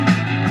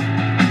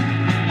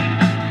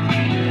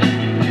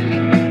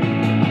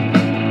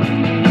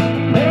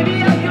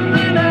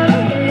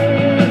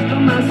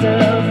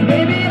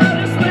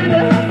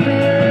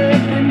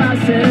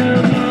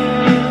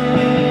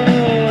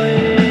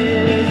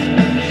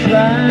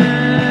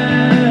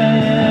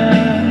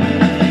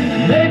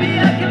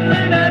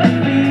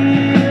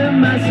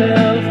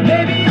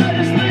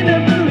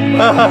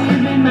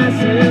Giving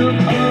myself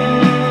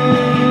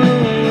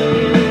always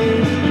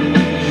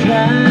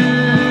trying.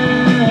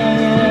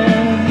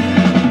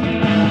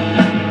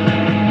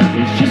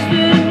 It's just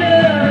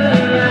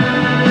another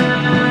ride.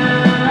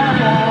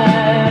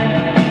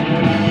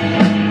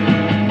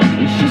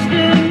 It's just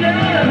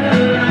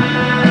another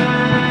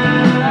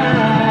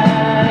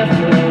ride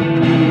from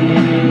me.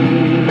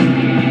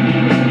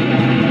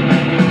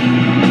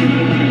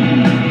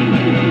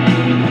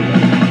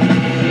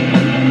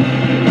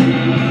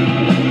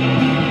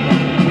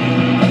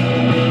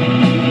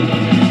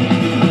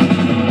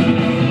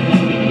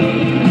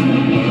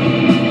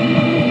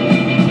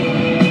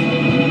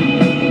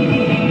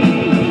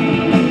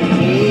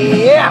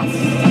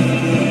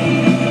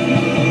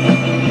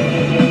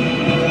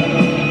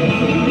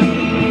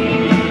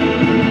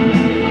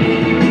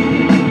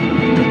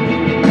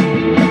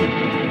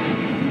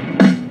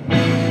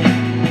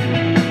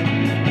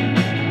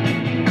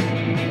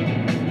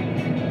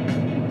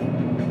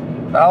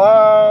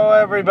 Hello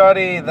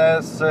everybody,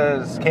 this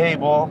is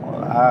Cable.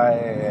 I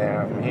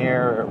am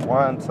here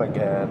once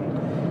again,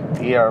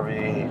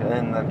 ERV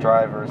in the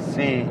driver's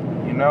seat.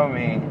 You know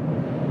me,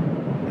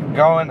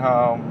 going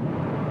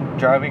home,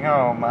 driving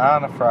home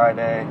on a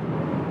Friday.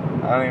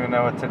 I don't even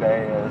know what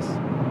today is,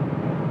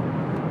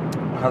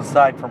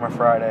 aside from a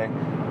Friday.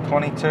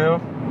 22,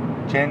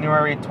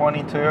 January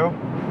 22,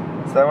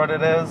 is that what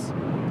it is?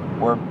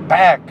 We're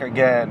back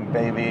again,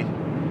 baby.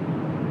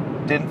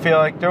 Didn't feel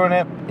like doing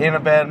it, in a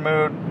bad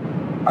mood.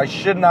 I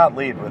should not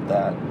lead with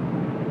that.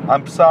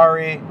 I'm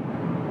sorry,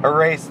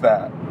 erase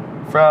that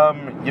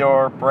from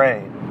your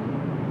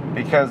brain.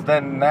 Because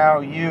then now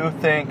you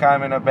think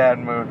I'm in a bad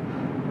mood,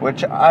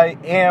 which I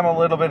am a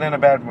little bit in a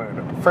bad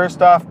mood.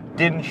 First off,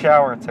 didn't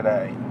shower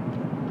today.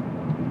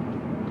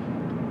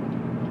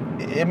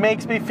 It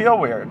makes me feel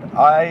weird.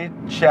 I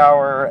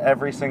shower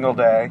every single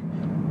day.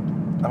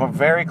 I'm a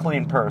very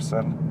clean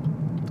person.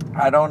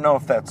 I don't know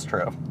if that's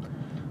true.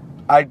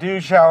 I do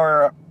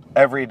shower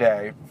every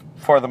day,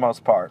 for the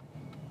most part.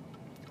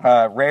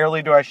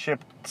 Rarely do I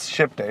skip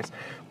days.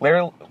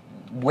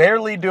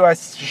 Rarely do I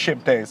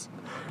skip days.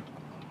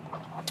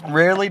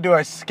 Rarely do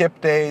I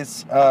skip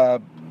days.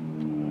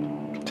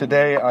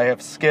 Today I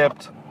have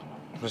skipped.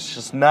 Was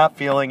just not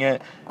feeling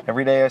it.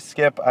 Every day I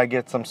skip, I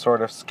get some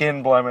sort of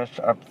skin blemish.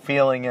 I'm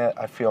feeling it.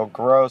 I feel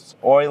gross,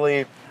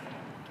 oily,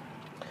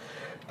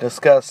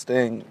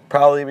 disgusting.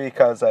 Probably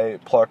because I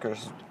ate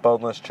Plucker's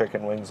boneless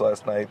chicken wings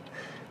last night.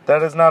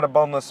 That is not a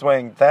boneless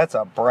wing. That's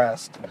a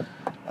breast.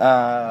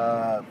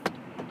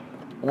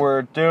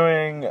 We're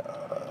doing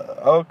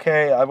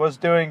okay. I was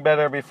doing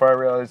better before I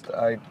realized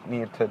I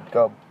need to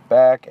go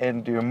back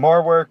and do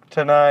more work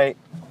tonight,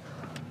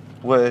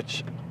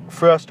 which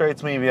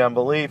frustrates me beyond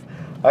belief.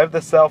 I have the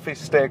selfie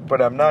stick,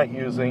 but I'm not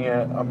using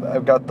it.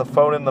 I've got the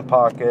phone in the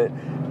pocket.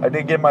 I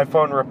did get my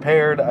phone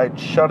repaired. I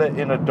shut it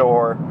in a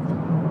door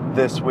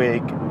this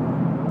week,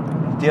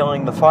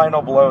 dealing the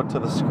final blow to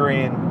the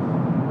screen.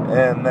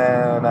 And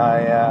then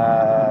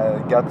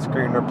I got the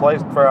screen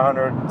replaced for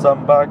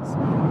 $100 bucks.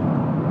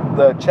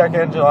 The check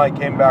engine light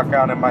came back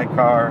on in my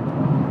car.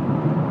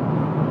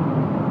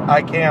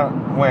 I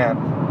can't win.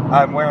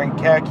 I'm wearing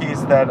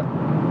khakis that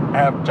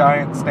have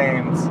giant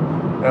stains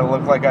that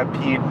look like I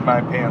peed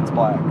my pants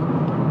black.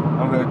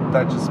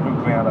 That just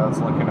spooked me out. I was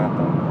looking at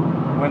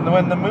them. When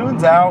the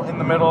moon's out in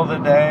the middle of the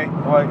day,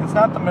 well, it's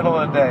not the middle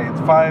of the day.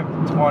 It's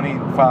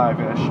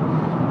 5:25-ish.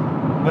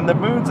 When the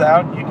moon's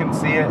out, you can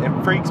see it. It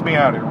freaks me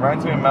out. It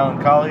reminds me of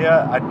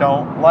Melancholia. I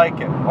don't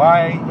like it.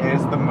 Why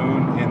is the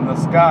moon in the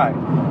sky?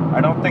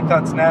 I don't think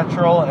that's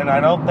natural, and I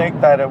don't think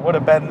that it would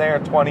have been there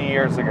 20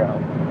 years ago.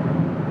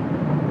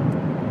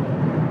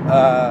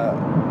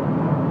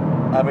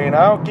 I mean,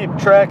 I don't keep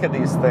track of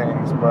these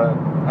things, but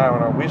I don't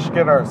know. We should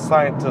get our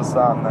scientists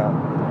on that.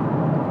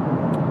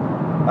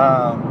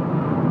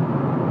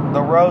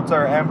 The roads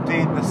are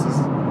empty. This is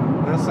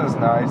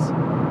nice.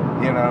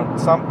 You know,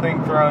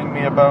 something throwing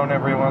me a bone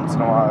every once in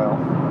a while.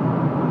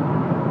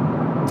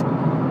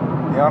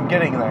 Yeah, I'm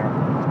getting there.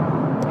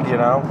 You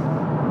know?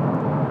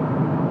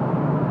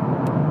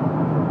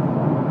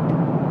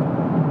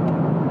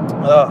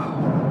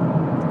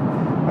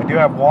 I do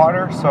have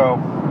water, so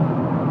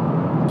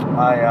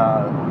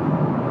I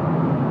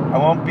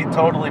won't be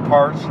totally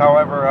parched.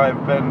 However,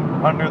 I've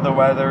been under the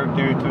weather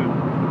due to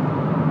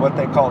what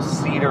they call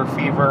cedar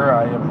fever.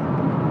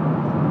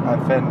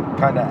 I've been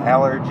kind of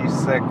allergy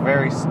sick,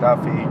 very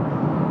stuffy,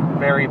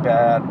 very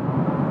bad.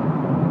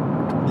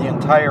 The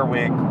entire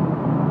week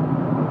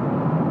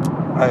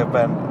I have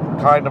been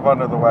kind of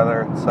under the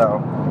weather,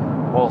 so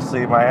we'll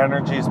see. My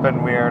energy's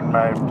been weird.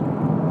 My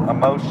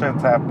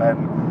emotions have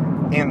been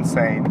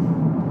insane.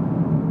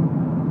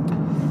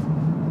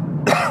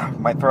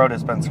 My throat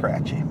has been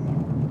scratchy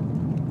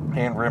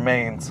and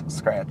remains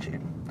scratchy.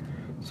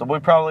 So we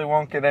probably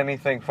won't get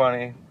anything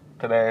funny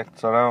today,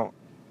 so don't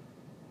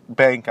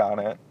bank on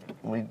it.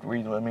 We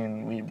rarely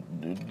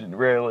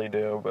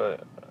do,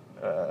 but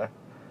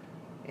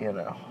you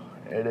know,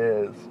 it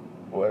is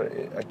what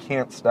I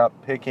can't stop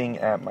picking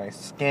at my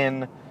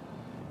skin.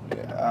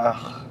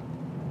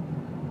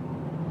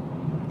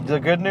 The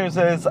good news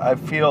is I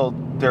feel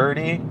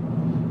dirty,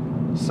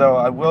 so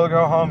I will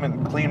go home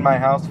and clean my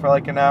house for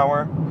like an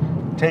hour,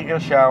 take a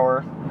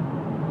shower,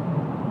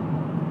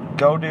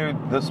 go do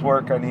this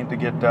work I need to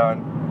get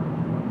done.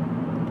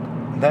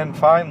 Then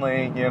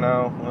finally,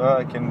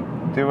 I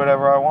can do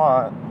whatever I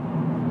want.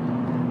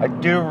 I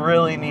do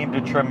really need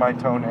to trim my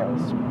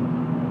toenails.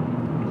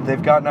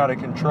 They've gotten out of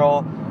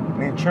control. I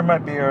need to trim my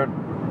beard.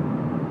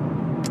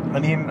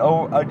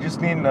 I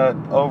just need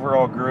an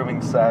overall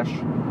grooming sesh.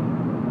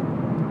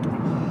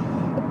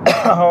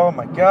 Oh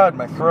my god,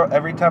 my throat,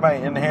 every time I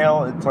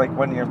inhale, it's like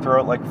when your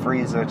throat like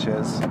freeze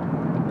itches.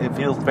 It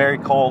feels very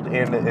cold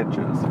and it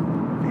itches.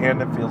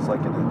 And it feels like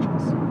it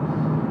itches.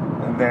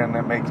 And then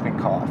it makes me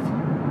cough.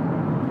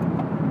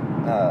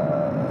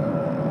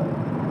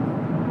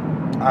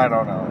 I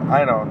don't know.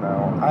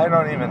 I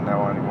don't even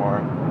know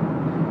anymore.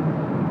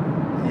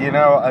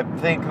 I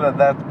think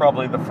that's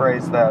probably the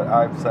phrase that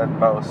I've said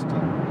most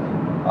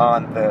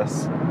on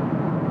this.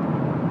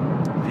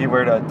 If you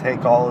were to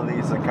take all of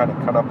these and kind of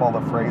cut up all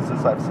the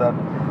phrases I've said,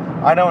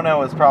 I don't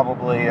know is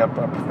probably a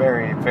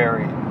very,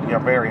 very,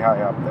 very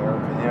high up there.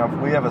 If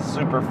we have a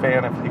super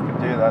fan, if you could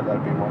do that,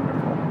 that'd be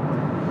wonderful.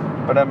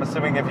 But I'm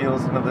assuming if you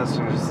listen to this,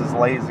 you're just as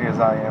lazy as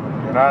I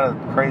am. You're not a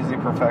crazy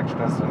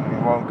perfectionist, and you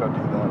won't go do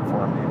that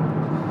for me.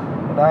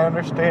 And I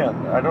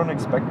understand. I don't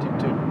expect you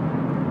to.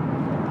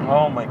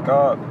 Oh my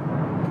god.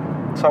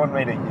 Someone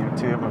made a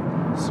YouTube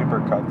super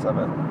cuts of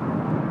it.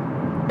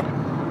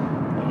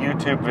 A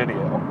YouTube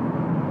video.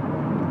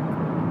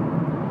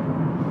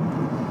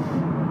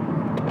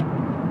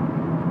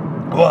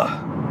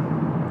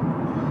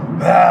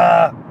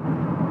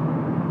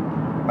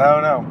 I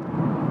don't know.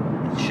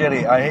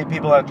 Shitty. I hate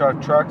people that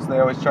drive trucks. They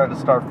always try to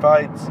start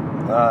fights.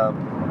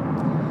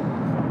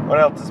 What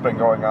else has been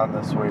going on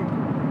this week?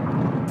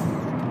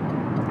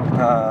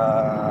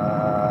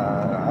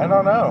 I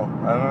don't know.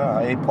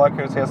 I ate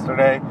Pluckers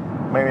yesterday.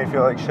 Made me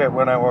feel like shit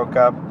when I woke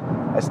up.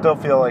 I still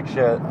feel like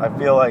shit. I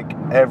feel like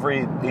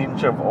every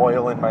inch of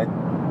oil in my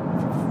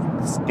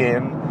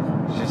skin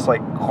is just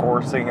like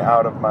coursing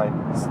out of my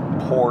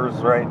pores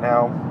right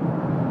now.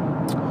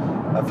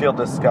 I feel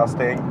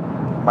disgusting.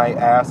 My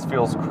ass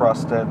feels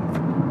crusted.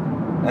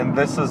 And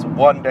this is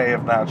one day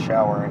of not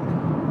showering.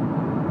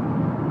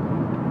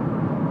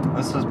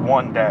 This is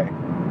one day.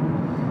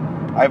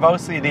 I have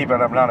OCD,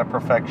 but I'm not a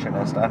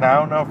perfectionist. And I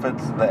don't know if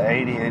it's the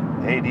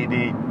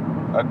ADD,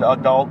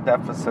 adult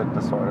deficit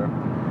disorder.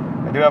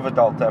 I do have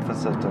adult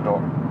deficit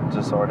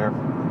disorder.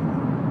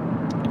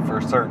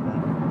 For certain.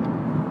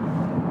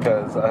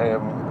 Because I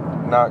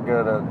am not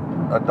good at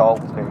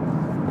adulting.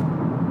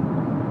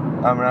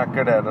 I'm not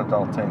good at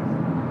adulting.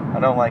 I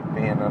don't like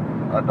being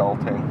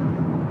adulting.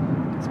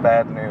 It's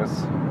bad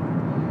news.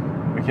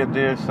 We could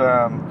do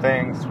some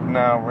things.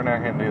 No, we're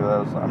not going to do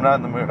those. I'm not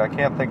in the mood. I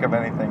can't think of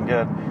anything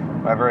good.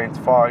 My brain's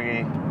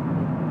foggy.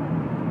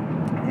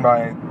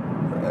 My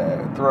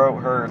throat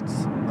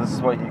hurts. This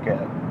is what you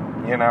get.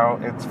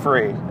 It's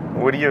free.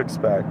 What do you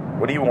expect?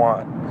 What do you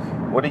want?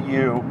 What do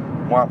you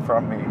want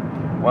from me?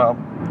 Well,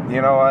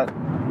 you know what?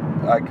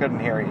 I couldn't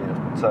hear you.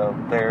 So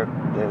there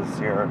is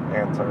your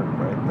answer,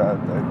 right? That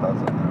it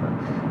doesn't matter.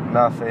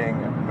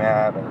 Nothing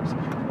matters.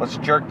 Let's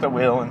jerk the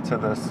wheel into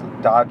this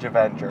Dodge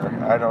Avenger.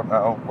 I don't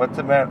know. What's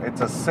it meant?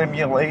 It's a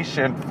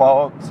simulation,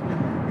 folks.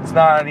 It's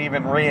not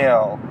even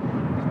real.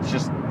 It's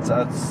just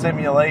a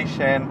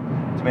simulation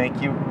to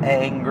make you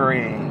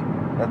angry.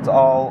 That's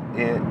all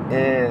it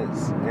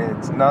is.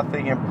 It's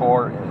nothing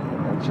important.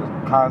 It's just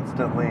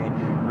constantly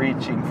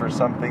reaching for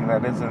something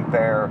that isn't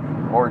there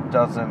or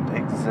doesn't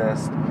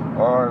exist,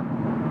 or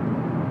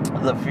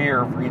the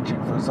fear of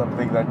reaching for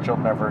something that you'll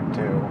never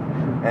do.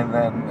 And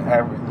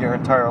then your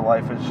entire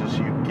life is just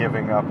you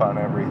giving up on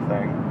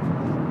everything.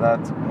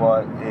 That's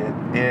what it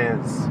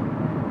is.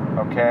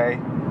 Okay?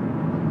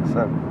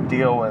 So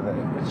deal with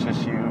it. It's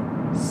just you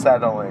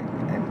settling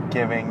and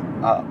giving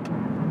up.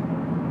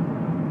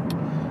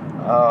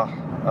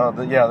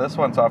 This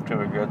one's off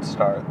to a good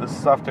start. This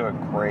is off to a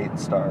great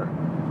start.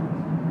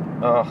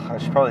 I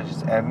should probably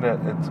just end it.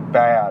 It's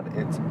bad.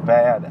 It's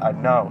bad. I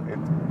know.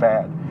 It's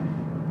bad.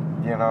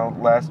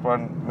 Last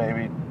one,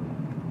 maybe,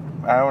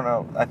 I don't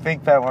know. I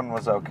think that one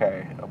was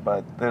okay.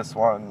 But this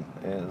one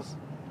is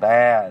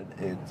bad.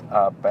 It's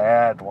a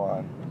bad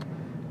one.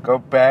 Go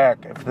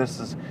back. I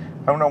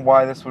don't know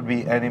why this would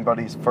be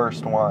anybody's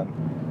first one.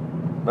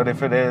 But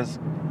if it is,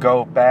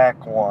 go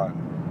back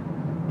one.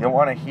 You don't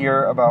want to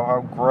hear about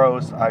how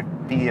gross I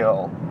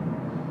feel.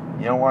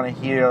 You don't want to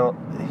heal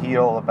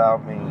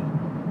about me.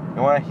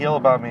 You want to heal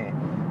about me.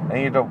 I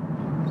need to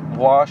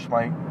wash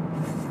my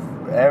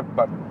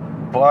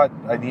butt.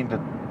 I need to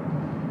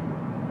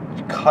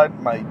cut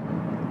my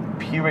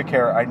pubic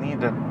hair. I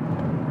need to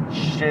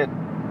shit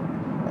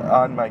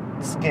on my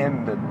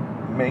skin to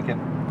make it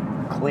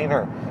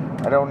cleaner.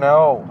 I don't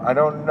know. I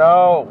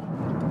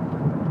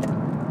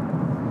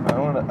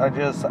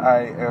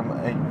am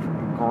a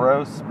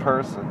gross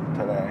person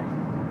today.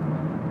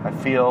 I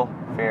feel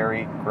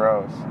very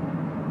gross.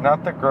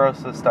 Not the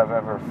grossest I've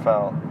ever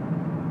felt.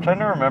 I'm trying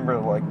to remember,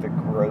 the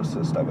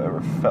grossest I've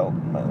ever felt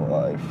in my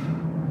life.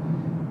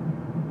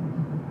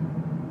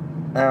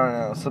 I don't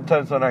know.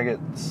 Sometimes when I get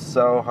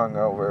so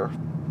hungover,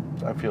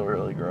 I feel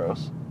really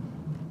gross.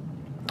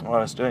 When I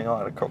was doing a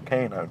lot of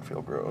cocaine, I would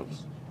feel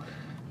gross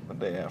the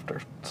day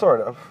after.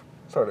 Sort of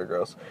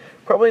gross.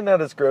 Probably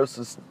not as gross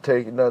as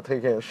not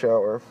taking a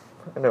shower.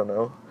 I don't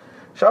know.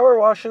 Shower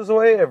washes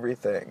away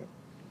everything.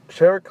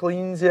 Shower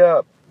cleans you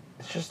up.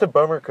 It's just a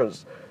bummer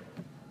because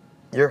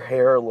your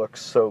hair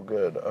looks so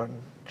good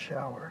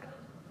unshowered.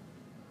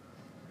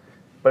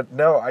 But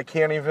no, I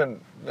can't even.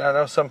 I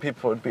know some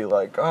people would be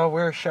like, "Oh,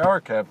 wear a shower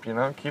cap, clean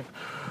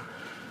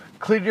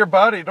your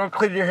body, don't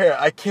clean your hair."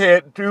 I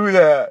can't do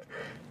that.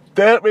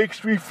 That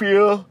makes me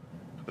feel.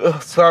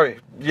 Sorry,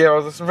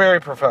 this is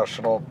very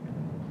professional.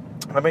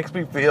 That makes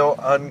me feel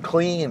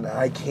unclean.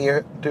 I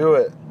can't do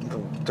it. The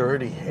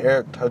dirty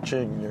hair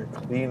touching your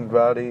clean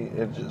body,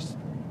 it just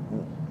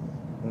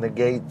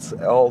negates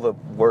all the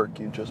work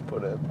you just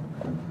put in.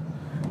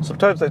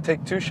 Sometimes I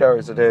take 2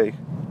 showers a day.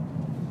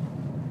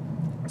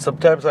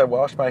 Sometimes I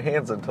wash my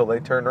hands until they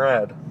turn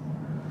red.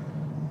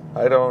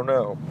 I don't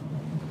know.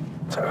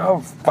 Oh,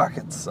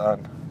 fucking sun.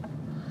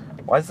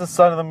 Why is the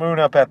sun and the moon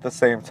up at the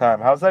same time?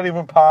 How's that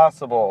even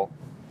possible?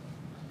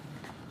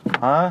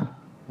 Huh?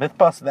 Myth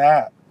bust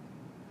that.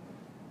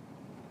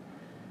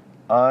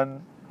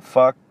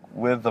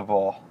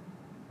 Unfuckwithable.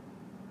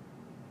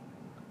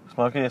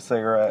 Smoking a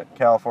cigarette,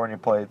 California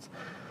plates.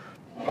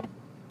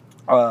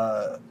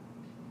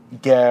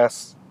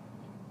 Gas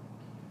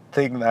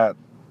thing that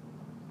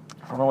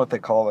I don't know what they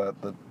call that.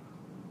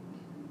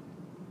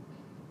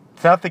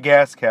 It's not the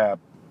gas cap.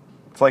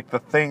 It's like the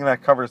thing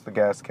that covers the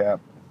gas cap.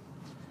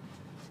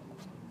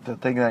 The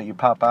thing that you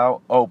pop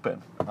out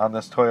open on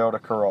this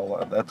Toyota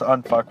Corolla. That's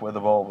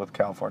unfuckwithable with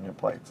California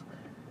plates.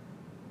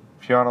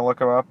 If you want to look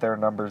them up, their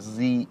number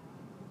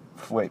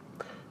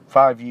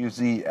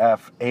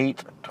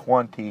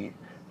 5UZF820.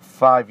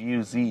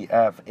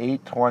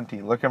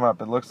 5UZF820. Look him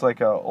up. It looks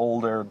like an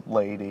older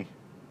lady.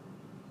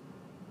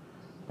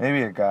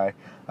 Maybe a guy.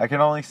 I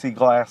can only see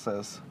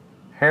glasses.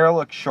 Hair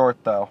looks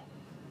short, though.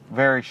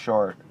 Very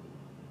short.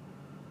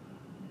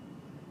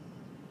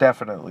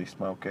 Definitely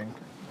smoking.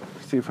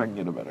 Let's see if I can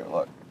get a better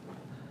look.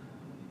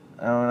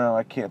 I don't know.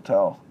 I can't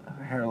tell.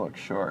 Hair looks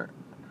short.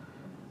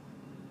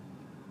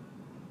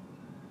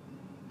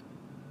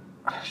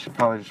 I should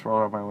probably just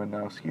roll out my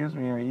window. Excuse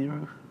me, are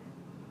you...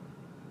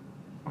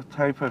 What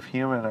type of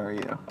human are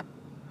you?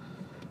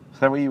 Is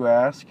that what you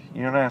ask?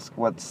 You don't ask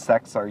what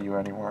sex are you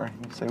anymore.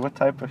 You say, what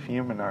type of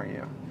human are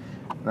you?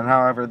 And then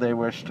however they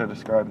wish to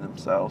describe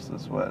themselves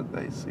is what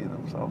they see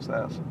themselves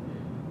as.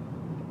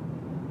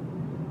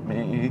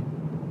 Me,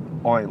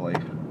 oily.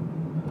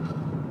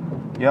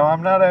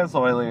 I'm not as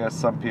oily as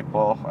some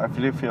people. I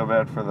do feel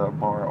bad for the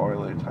more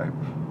oily type.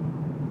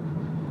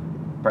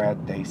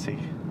 Brad Dacey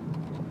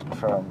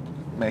from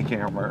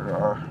Making a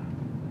Murderer.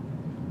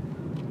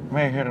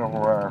 My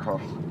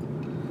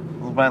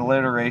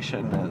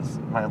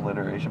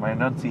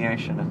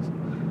enunciation is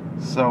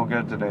so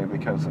good today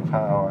because of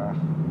how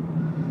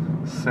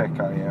sick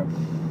I am.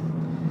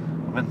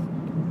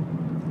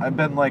 I've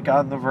been like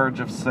on the verge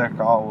of sick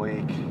all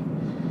week,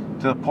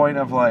 to the point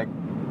of like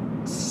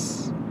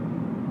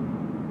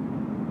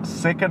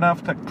sick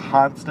enough to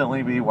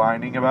constantly be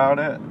whining about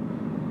it,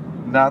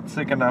 not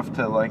sick enough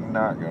to like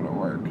not go to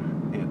work.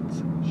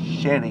 It's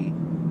shitty.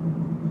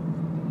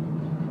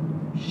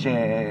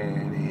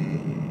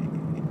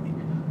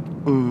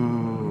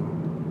 Ooh.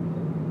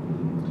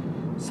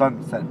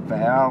 Sunset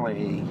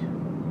Valley.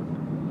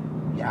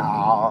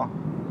 Yeah.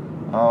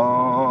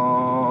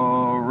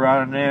 Oh,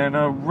 running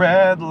a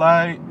red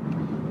light.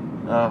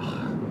 Ugh.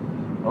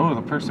 Oh,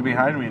 the person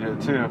behind me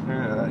did too.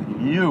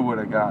 You would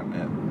have gotten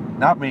it.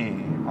 Not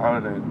me. I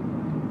would have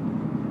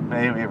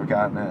maybe have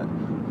gotten it.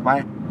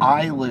 My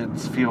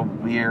eyelids feel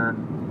weird.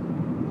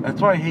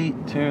 That's why I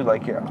hate too,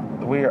 like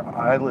the way your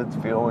eyelids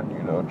feel when you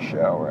don't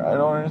shower. I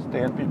don't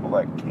understand people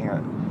that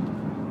can't.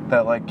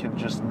 That like can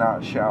just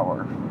not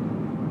shower.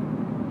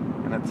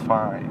 And it's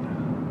fine.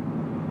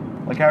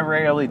 Like I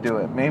rarely do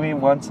it. Maybe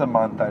once a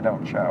month I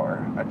don't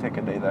shower. I take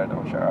a day that I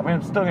don't shower. I mean,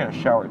 I'm still gonna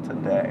shower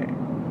today.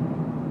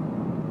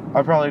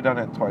 I've probably done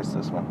it twice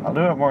this month. I'll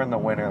do it more in the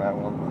winter than I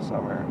will in the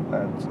summer.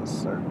 That's a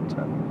certain.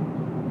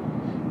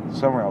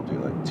 Summer I'll do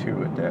like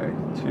 2 a day.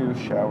 2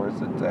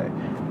 showers a day.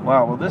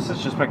 Wow, well this has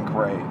just been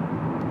great.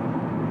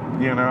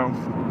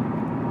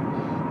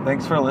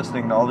 Thanks for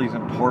listening to all these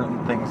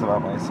important things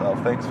about myself.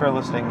 Thanks for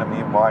listening to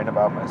me whine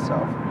about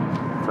myself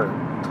for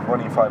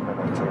 25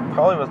 minutes. It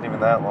probably wasn't even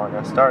that long.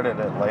 I started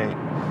it late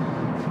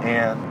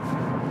and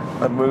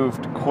I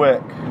moved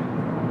quick.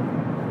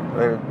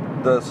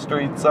 The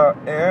streets are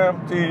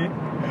empty.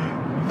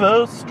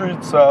 The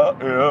streets are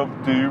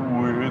empty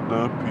with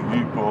the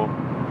people.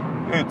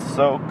 It's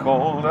so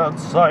cold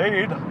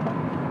outside.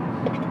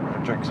 I'm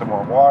gonna drink some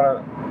more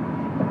water.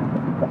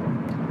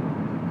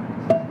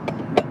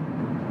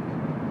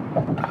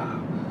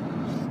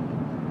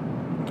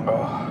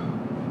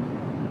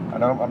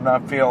 I'm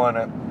not feeling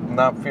it. I'm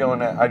not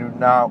feeling it. I do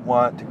not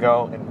want to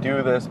go and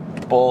do this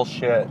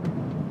bullshit.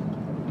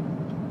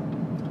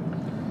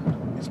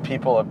 These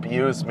people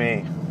abuse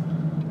me.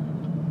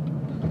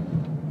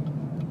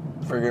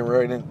 friggin'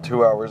 right in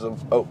 2 hours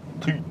of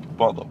OT,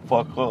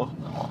 motherfucker.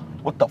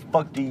 What the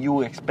fuck do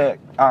you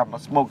expect? I'm a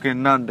smoking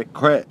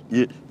undercrat.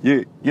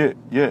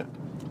 Yeah.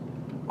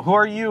 Who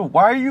are you?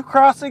 Why are you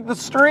crossing the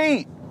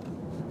street?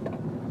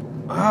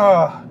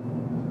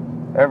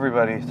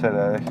 Everybody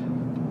today.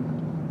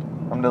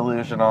 I'm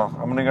delusional.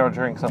 I'm gonna go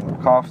drink some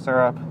cough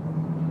syrup.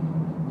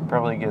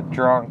 Probably get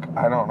drunk.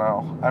 I don't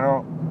know. I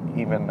don't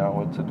even know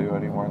what to do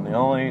anymore. And the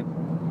only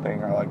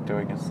thing I like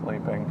doing is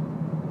sleeping.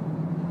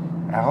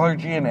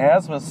 Allergy and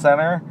Asthma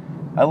Center.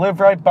 I live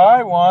right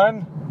by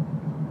one.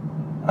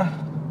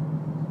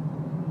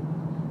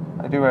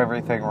 I do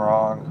everything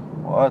wrong.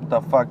 What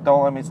the fuck?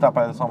 Don't let me stop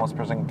by this homeless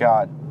person.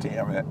 God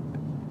damn it.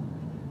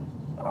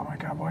 Oh my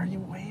god, why are you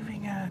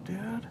waving at,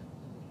 dude?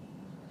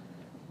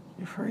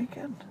 You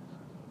freaking?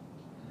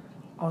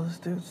 Oh, this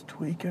dude's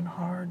tweaking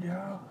hard,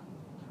 yo.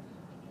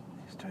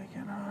 He's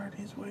tweaking hard.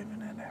 He's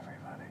waving at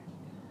everybody.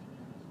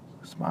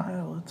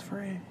 Smile, it's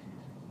free.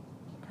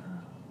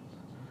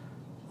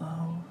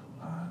 Love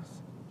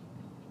us.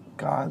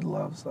 God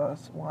loves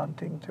us.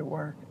 Wanting to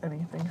work.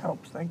 Anything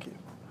helps. Thank you.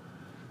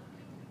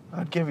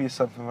 I'd give you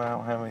something, but I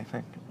don't have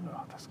anything.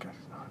 Oh, this guy's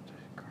not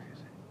just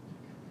crazy.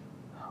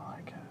 I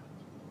like it.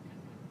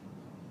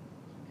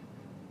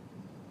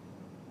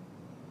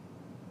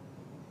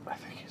 I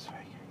think he's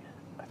faking it.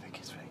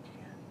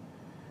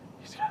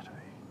 He's got to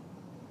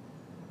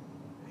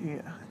be.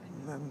 Yeah.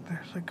 And then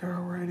there's a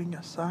girl writing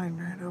a sign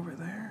right over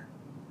there.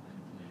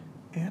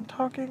 And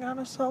talking on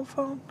a cell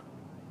phone.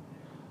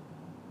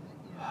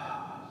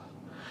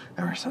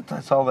 Ever since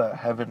I saw that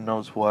Heaven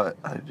Knows What,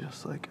 I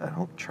just, I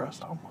don't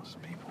trust homeless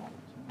people.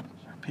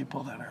 Or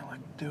people that are,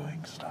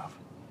 doing stuff.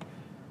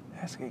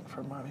 Asking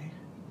for money.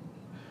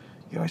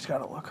 You always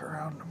gotta look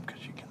around them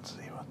because you can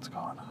see what's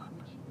going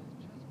on.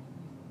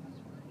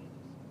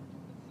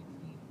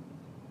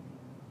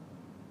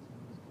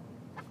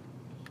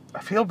 I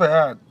feel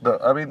bad.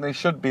 They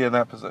should be in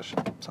that position.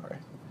 Sorry.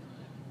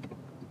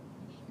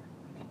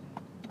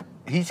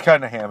 He's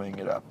kind of hamming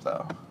it up,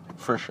 though.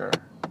 For sure.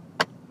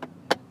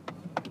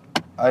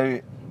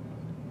 I'm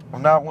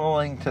not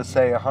willing to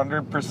say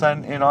 100%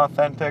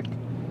 inauthentic,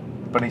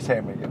 but he's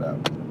hamming it up.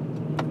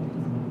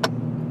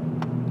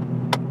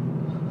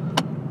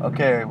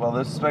 Okay, well,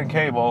 this has been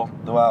Cable.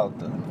 Well,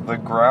 the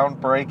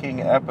groundbreaking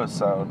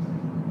episode,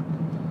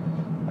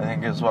 I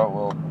think is what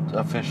we'll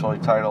officially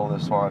title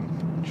this one.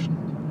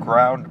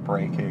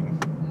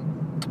 Groundbreaking.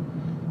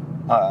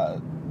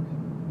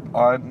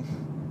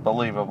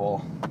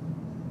 Unbelievable.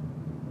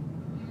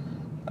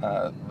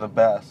 The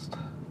best.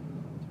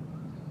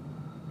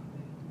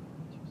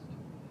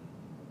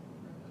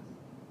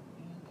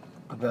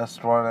 The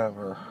best one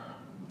ever.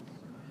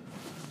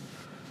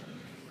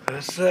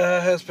 This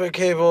has been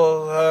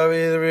Cable.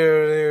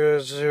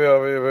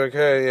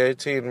 Okay,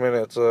 18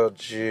 minutes. Oh,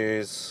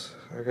 jeez.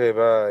 Okay,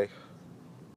 bye.